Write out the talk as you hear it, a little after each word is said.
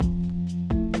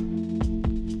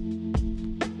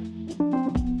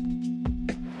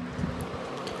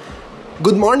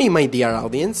Good morning, my dear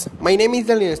audience. My name is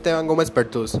Daniel Esteban Gomez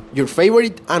Pertus, your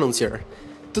favorite announcer.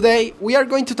 Today, we are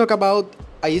going to talk about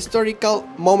a historical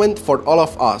moment for all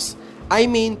of us. I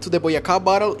mean, to the Boyacá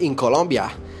battle in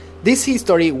Colombia. This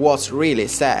history was really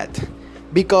sad,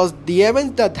 because the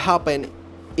events that happened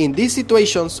in these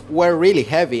situations were really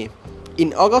heavy.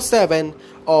 In August 7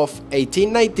 of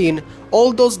 1819,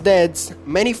 all those deaths,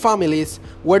 many families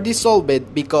were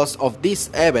dissolved because of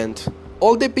this event.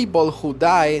 All the people who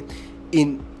died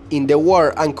in the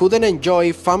war and couldn't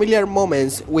enjoy familiar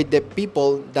moments with the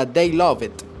people that they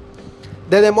loved.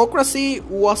 The democracy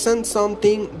wasn't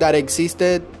something that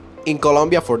existed in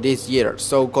Colombia for this year,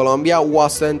 so Colombia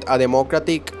wasn't a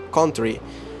democratic country.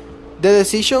 The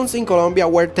decisions in Colombia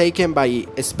were taken by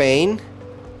Spain,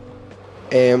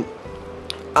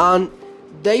 and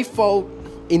they fought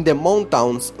in the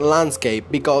mountains landscape,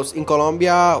 because in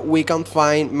Colombia we can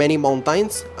find many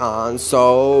mountains, and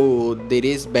so it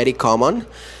is very common.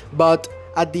 But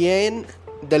at the end,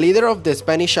 the leader of the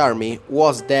Spanish army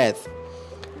was dead.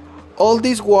 All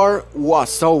this war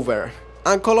was over,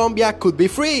 and Colombia could be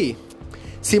free.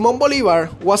 Simón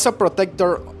Bolívar was a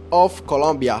protector of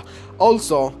Colombia.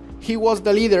 Also, he was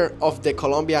the leader of the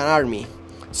Colombian army.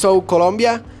 So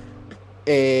Colombia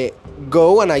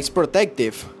go and is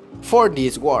protective for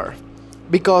this war,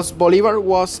 because Bolívar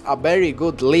was a very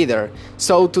good leader.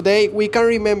 So today we can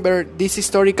remember this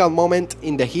historical moment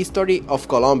in the history of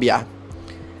Colombia.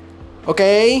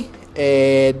 Okay,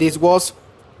 this was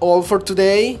all for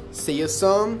today. See you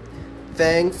soon.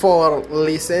 Thanks for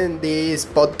listening this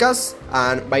podcast,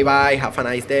 and bye bye. Have a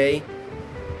nice day.